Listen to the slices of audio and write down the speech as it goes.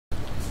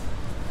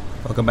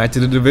Welcome back to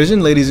the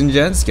Division, ladies and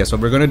gents. Guess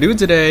what we're gonna do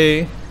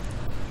today?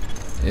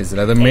 It's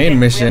another main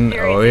mission.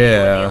 Oh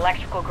yeah. The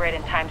electrical grid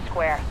in Times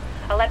Square.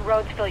 I'll let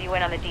Rhodes fill you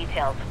in on the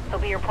details. He'll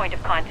be your point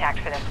of contact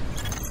for this.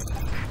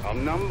 Our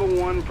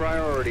 #1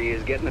 priority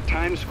is getting the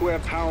Times Square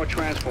power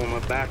transformer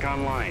back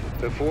online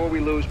before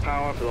we lose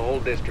power for the whole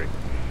district.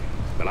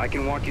 But I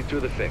can walk you through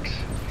the fix.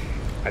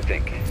 I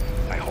think.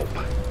 I hope.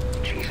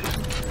 Jesus.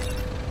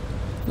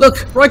 Look,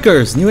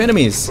 Rikers, new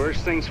enemies.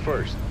 First things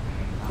first.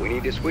 We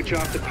need to switch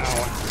off the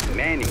power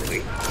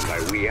manually. And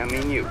by we, I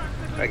mean you.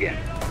 Again.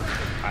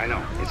 I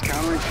know, it's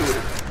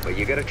counterintuitive, but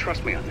you gotta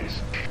trust me on this.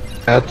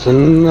 That's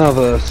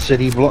another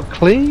city block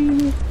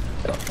clean.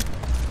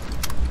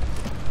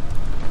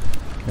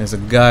 There's a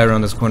guy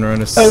around this corner on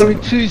this. Only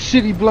 2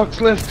 city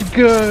blocks left to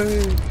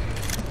go.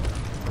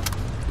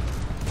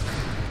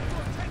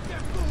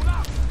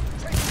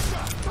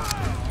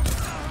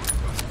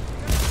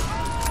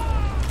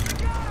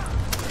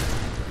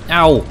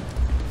 Ow!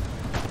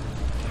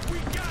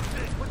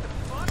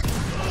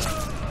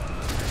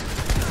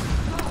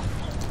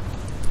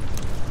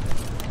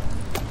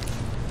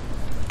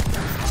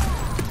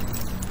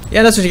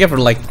 Yeah, that's what you get for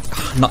like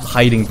not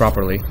hiding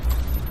properly.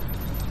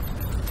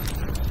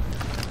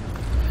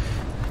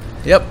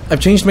 Yep, I've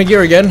changed my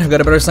gear again. I've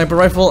got a better sniper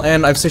rifle,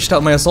 and I've switched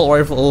out my assault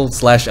rifle /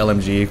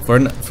 LMG for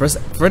an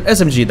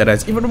SMG that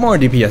has even more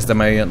DPS than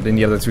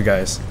the other 2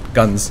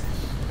 guns.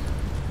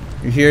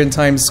 You're here in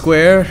Times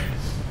Square.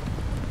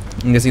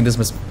 I'm guessing this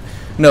must.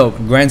 No,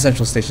 Grand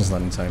Central Station's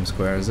not in Times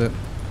Square, is it?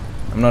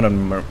 I'm not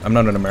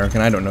an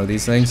American. I don't know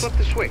these things. Flip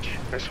the switch.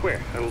 I swear,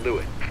 that'll do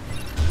it.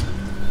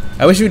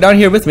 I wish you were down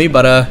here with me,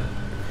 but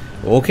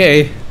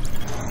okay.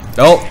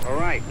 Oh. All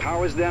right,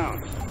 power's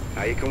down.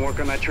 Now you can work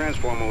on that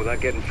transformer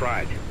without getting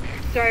fried.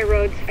 Sorry,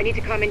 Rhodes. I need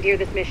to commandeer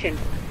this mission.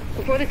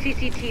 Before the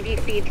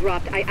CCTV feed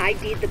dropped, I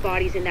ID'd the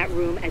bodies in that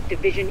room as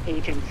Division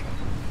agents.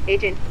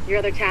 Agent, your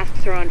other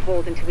tasks are on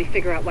hold until we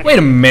figure out what Wait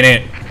a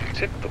minute.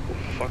 Typical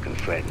fucking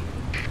Fred.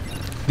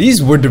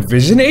 These were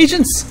Division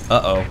agents?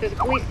 Uh-oh. There's a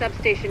police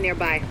substation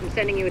nearby. I'm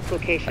sending you its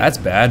location. That's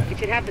bad. You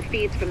should have the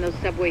feeds from those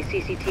subway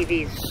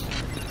CCTVs.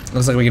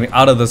 Looks like we're getting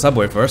out of the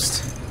subway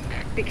first.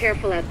 Be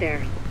careful out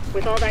there.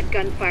 With all that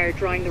gunfire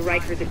drawing the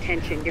Riker's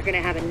attention, you're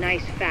gonna have a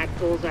nice fat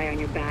bullseye on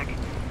your back.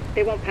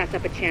 They won't pass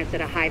up a chance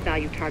at a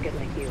high-value target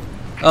like you.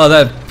 Oh,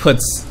 that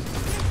puts...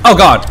 Oh,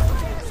 God!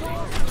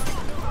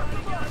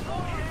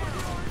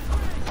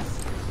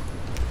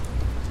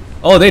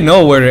 Oh, they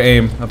know where to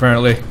aim,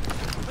 apparently.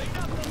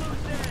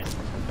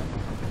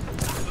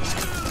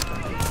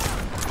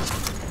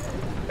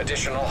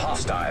 Additional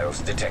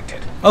hostiles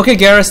detected. Okay,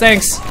 Garrus,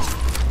 thanks.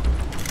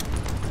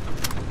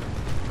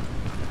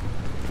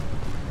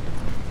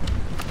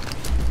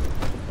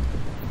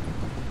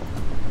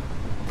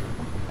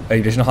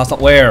 Additional hostile.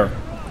 Where?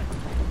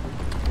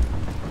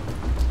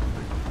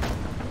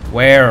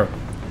 Where?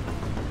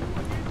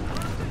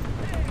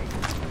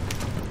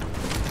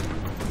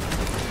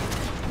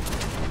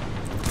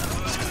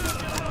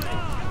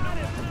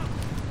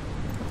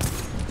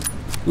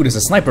 Ooh, there's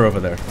a sniper over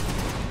there.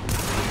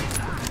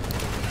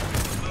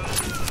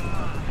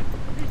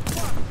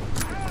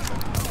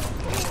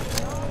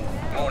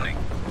 Warning.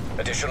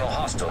 Additional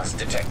hostiles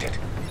detected.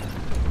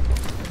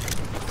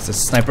 It's a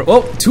sniper.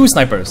 Oh, 2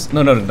 snipers.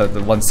 No,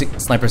 the one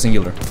sniper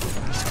singular.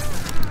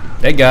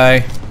 That guy.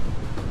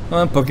 Come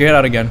on, poke your head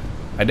out again.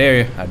 I dare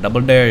you. I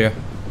double dare you.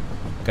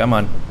 Come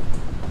on.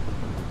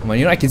 Come on,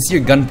 you know I can see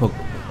your gun poke.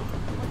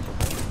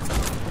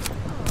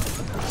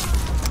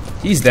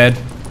 He's dead.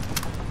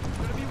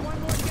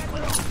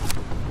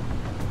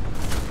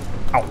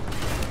 Ow.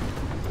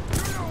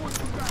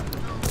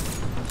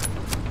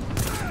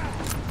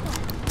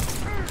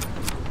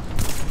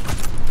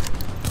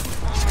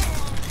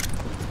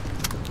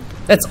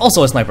 That's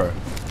also a sniper.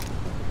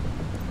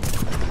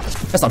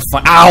 That's not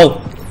fun.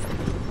 Ow!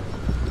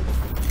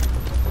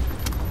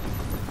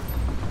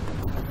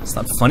 It's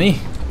not funny.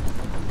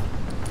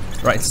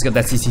 Right, let's get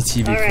that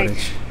CCTV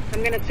footage.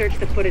 I'm gonna search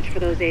the footage for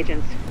those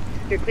agents.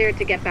 You're cleared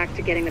to get back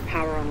to getting the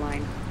power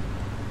online.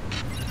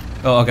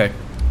 Oh, okay.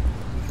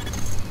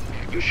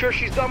 You sure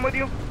she's done with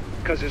you?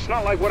 Because it's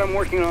not like what I'm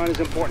working on is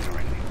important or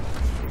anything.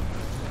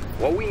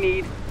 What we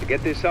need to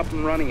get this up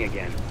and running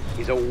again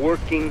is a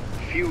working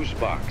fuse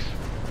box.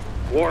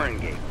 Warren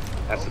Gate.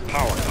 That's the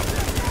power company.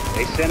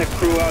 They sent a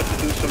crew out to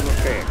do some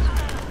repairs.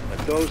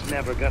 But those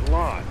never got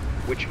logged,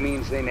 which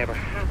means they never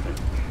happened.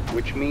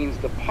 Which means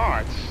the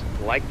parts,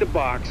 like the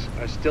box,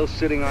 are still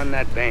sitting on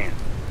that van.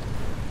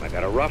 I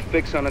got a rough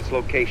fix on its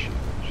location.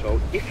 So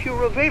if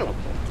you're available...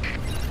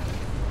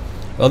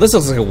 Well, this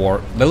looks like a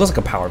war. That looks like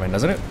a power man,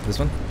 doesn't it? This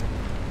one.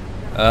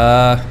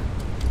 I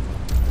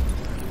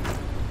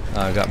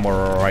got more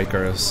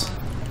Rikers.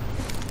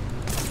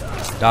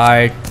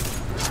 Die.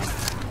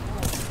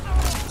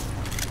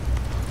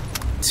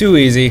 Too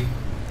easy.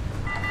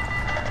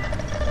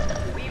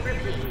 We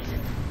repeat,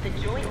 the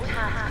Joint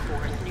Task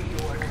Force New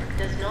York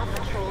does not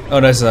patrol. Oh,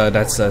 that's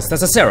a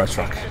Sarah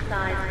truck.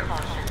 Exercise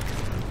caution.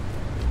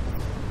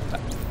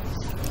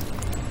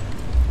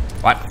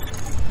 What?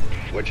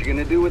 What you're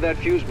gonna do with that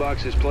fuse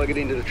box is plug it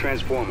into the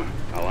transformer.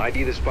 I'll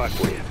ID the spot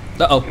for you.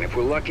 Uh-oh. And if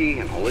we're lucky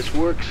and all this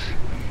works,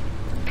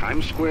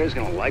 Times Square is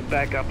gonna light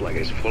back up like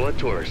it's full of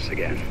tourists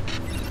again.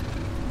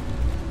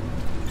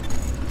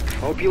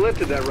 Hope you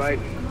lifted that right.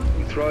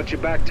 You throw out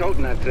your back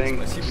toting that thing.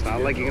 It's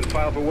not like you can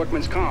file for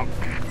workman's comp.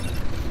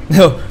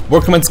 No,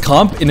 workman's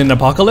comp in an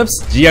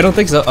apocalypse? Gee, I don't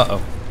think so. Uh-oh.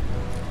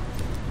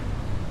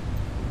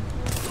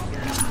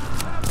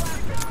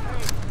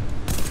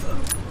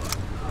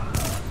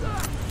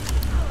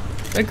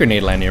 A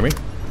grenade land near me.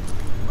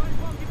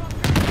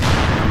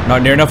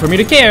 Not near enough for me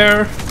to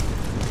care.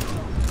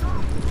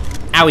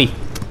 Owie.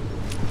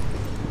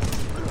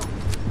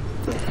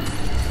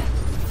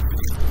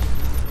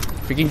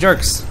 Freaking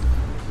jerks.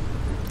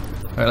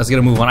 Alright, let's get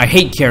a move on. I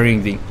hate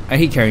carrying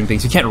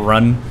things. You can't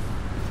run.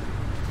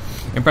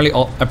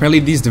 Apparently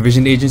these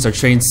division agents are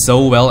trained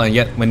so well, and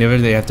yet whenever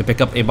they have to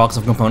pick up a box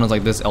of components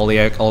like this, all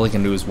they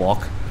can do is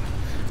walk.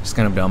 It's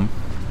kind of dumb.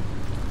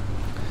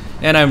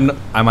 And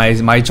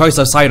my choice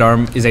of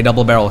sidearm is a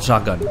double-barrel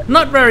shotgun.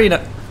 Not very.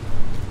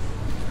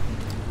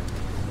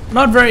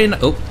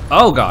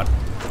 Oh god.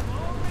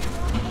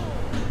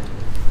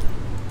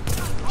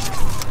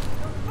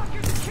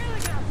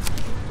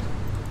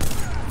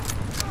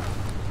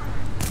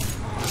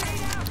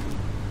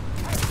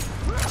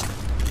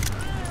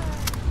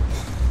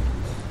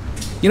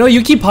 You know,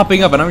 you keep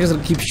popping up, and I'm just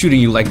gonna keep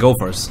shooting you like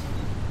gophers.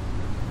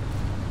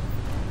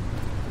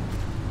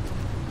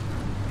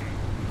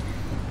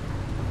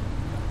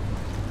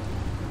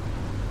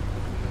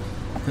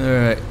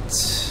 Alright.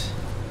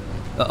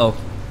 Uh-oh.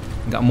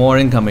 Got more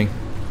incoming.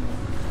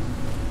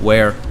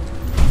 Where?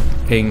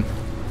 Ping.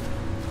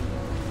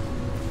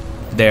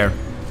 There.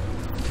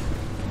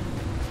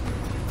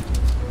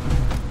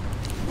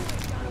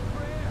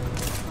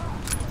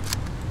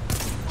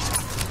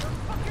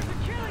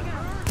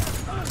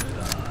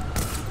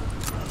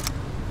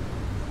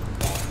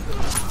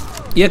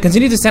 Yeah,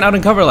 continue to stand out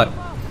and cover, like.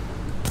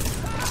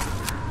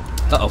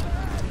 Uh-oh.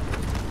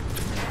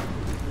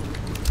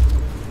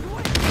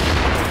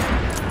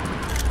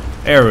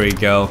 There we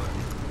go.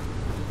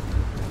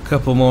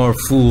 Couple more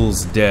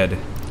fools dead.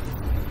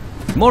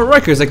 More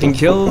Rikers I can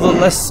kill, the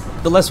less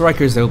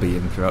Rikers there'll be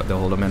in throughout the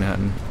whole of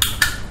Manhattan.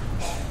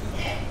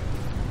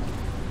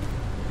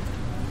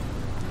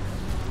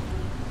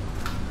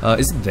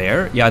 Is it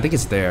there? Yeah, I think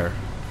it's there.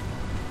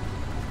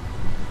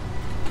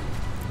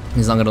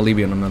 He's not gonna leave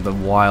me on another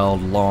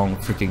wild, long,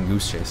 freaking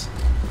goose chase.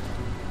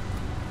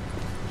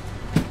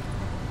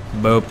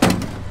 Boop.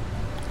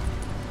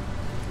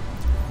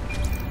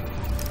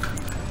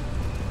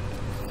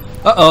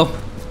 Uh-oh.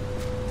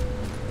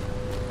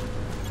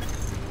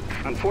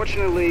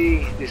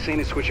 Unfortunately, this ain't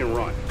a switch and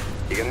run.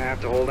 You're gonna have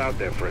to hold out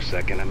there for a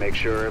second and make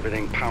sure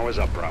everything powers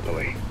up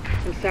properly.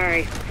 I'm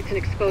sorry. It's an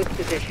exposed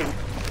position.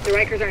 The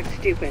Rikers aren't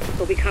stupid.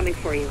 They'll be coming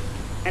for you.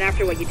 And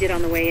after what you did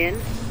on the way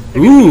in,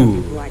 they're gonna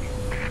need some blood.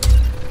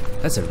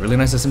 That's a really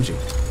nice SMG.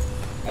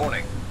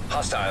 Warning.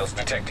 Hostiles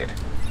detected.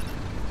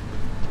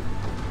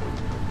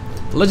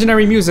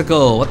 Legendary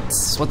musical.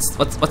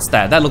 What's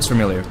that? That looks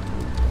familiar.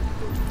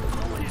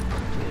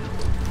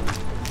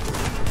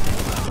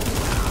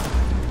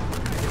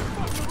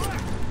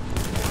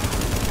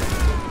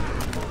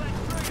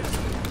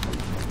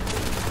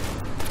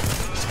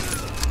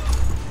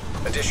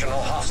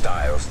 Additional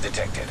hostiles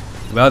detected.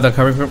 Well, they're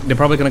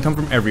probably gonna come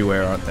from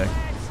everywhere, aren't they?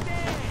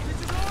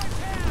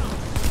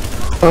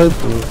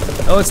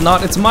 Oh, it's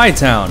not. It's my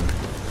town.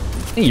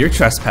 Hey, you're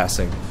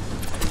trespassing.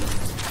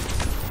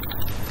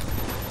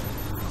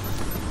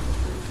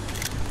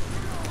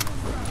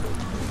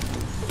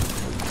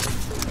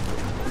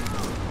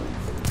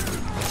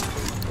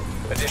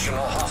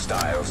 Additional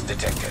hostiles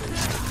detected.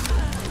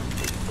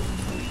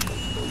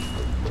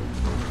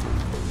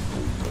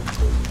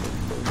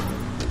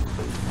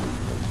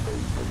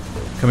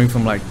 Coming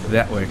from like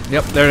that way.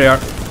 Yep, there they are.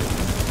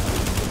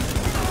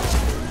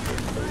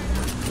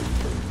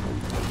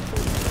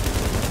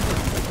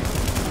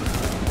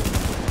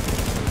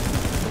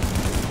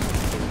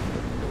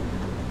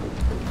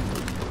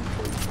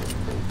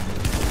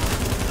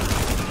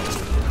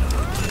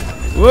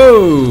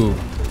 Whoa!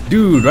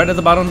 Dude, right at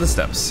the bottom of the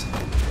steps.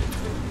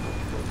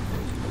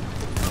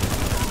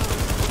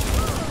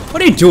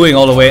 What are you doing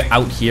all the way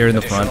out here in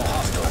the front?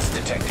 Hostiles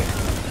detected.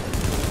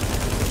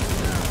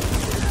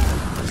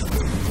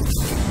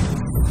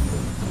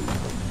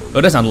 Oh,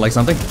 that sounded like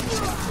something.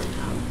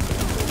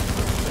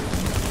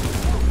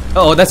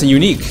 Oh, that's a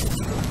unique.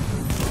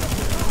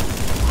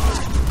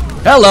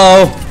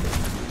 Hello!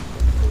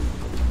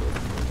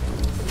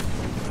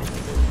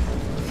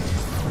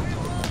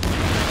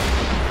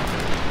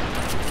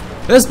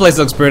 This place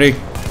looks pretty.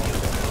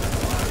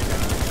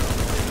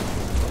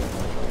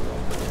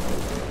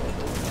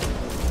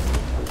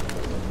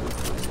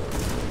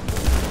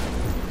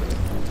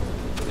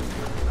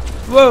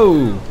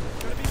 Whoa!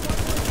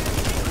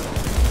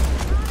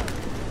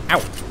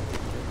 Ow!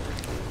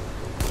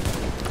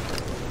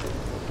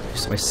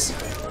 Nice.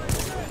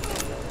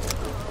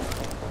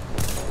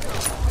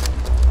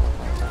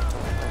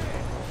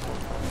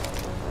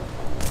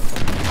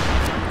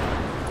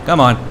 Come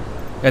on.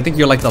 I think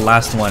you're like the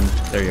last one.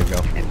 There you go.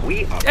 And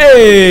we are.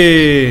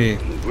 Hey!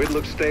 The grid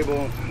looks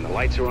stable, and the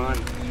lights are on.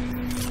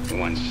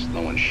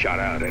 No one's shot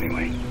out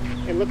anyway.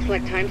 It looks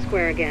like Times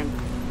Square again,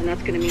 and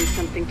that's gonna mean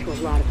something to a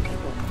lot of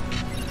people.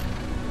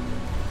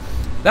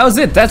 That was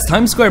it. That's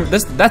Times Square.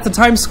 That's the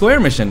Times Square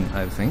mission,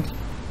 I think.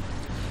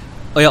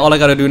 Oh yeah, all I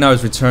gotta do now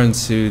is return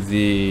to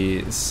the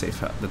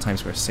the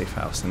Times Square safe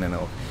house, and then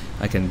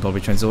I can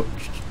probably transfer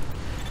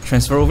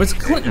over to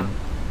Clinton.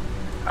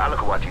 Now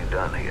look at what you've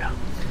done here.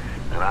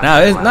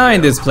 Now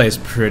ain't this place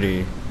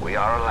pretty? We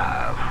are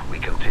alive. We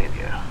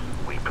continue.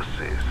 We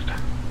persist.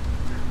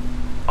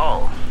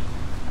 Oh,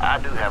 I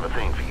do have a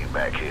thing for you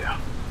back here.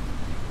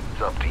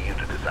 It's up to you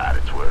to decide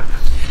its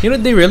worth. You know,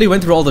 they really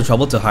went through all the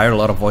trouble to hire a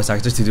lot of voice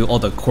actors to do all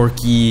the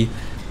quirky,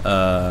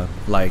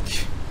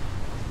 like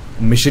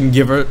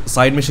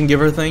side mission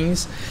giver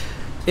things.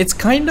 It's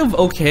kind of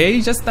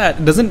okay, just that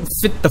it doesn't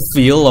fit the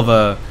feel of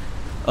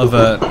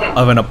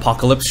an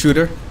apocalypse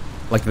shooter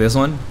like this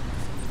one.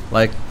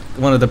 Like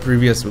one of the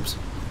previous We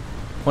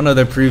recovered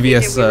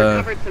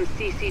some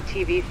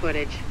CCTV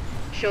footage.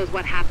 Shows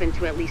what happened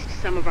to at least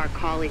some of our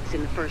colleagues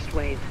in the first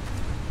wave.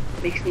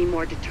 Makes me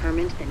more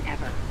determined than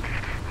ever.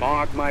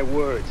 Mark my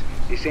words.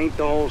 This ain't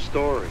the whole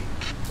story.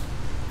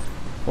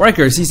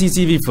 Riker,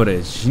 CCTV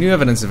footage. New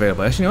evidence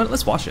available. Actually, you know what?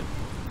 Let's watch it.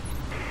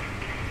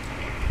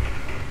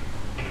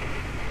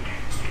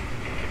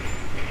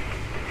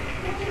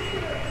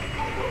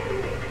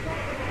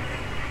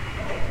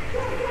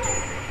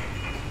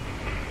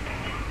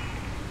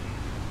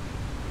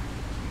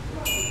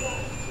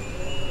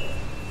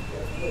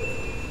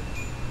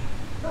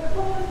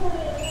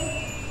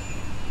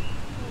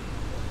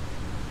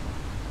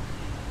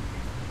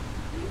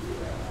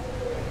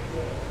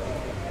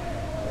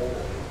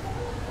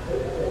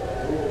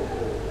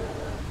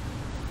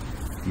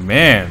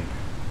 Man,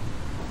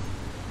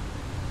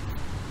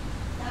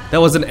 that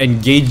wasn't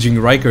engaging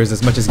Rikers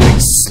as much as getting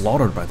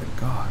slaughtered by the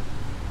god.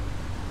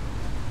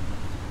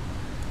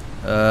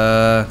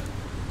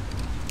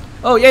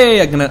 Oh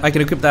yeah, I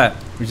can equip that,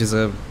 which is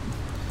I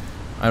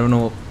don't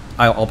know.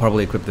 I'll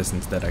probably equip this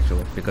instead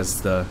actually,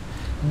 because the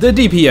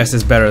DPS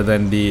is better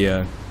than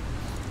the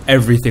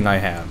everything I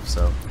have.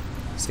 So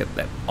let's get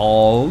that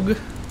AUG.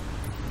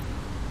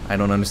 I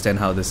don't understand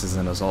how this is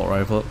an assault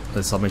rifle,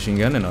 a submachine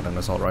gun, and not an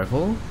assault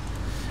rifle.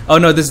 Oh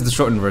no, this is the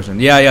shortened version.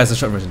 Yeah, it's the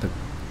short version.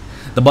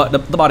 The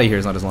body here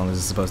is not as long as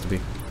it's supposed to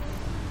be.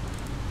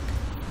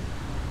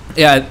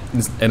 Yeah,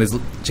 and it's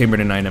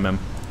chambered in 9mm.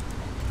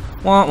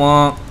 Wah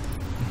wah.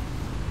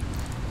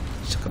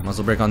 Chuck a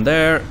muzzle brake on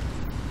there.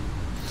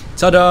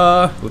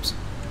 Ta-da! Whoops.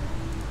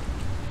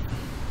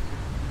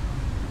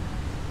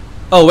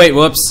 Oh wait,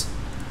 whoops.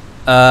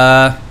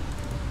 There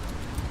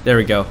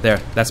we go. There,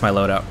 that's my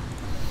loadout.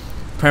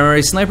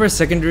 Primary sniper,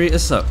 secondary a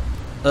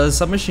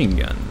submachine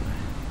gun.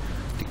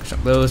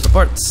 Chuck those for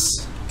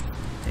parts.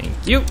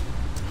 Thank you.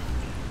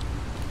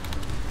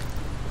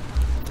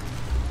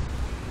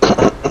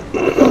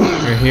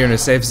 We're here in a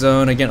safe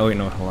zone again. Oh wait,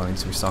 no, hold on. I need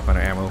to restock on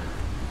our ammo.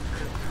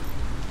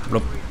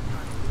 Bloop.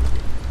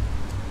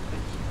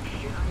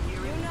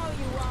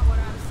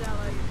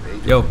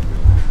 Yo.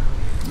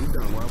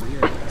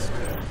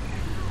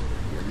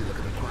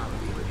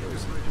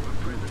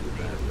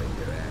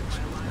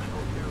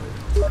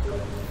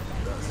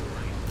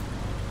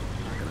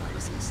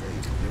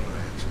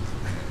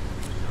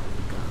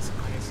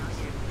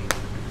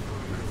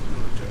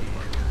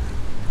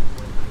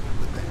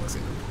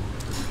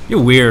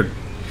 You're weird.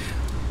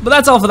 But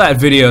that's all for that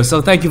video, so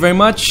thank you very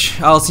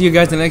much. I'll see you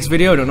guys in the next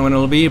video. I don't know when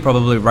it'll be,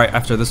 probably right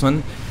after this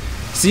one.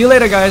 See you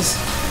later, guys.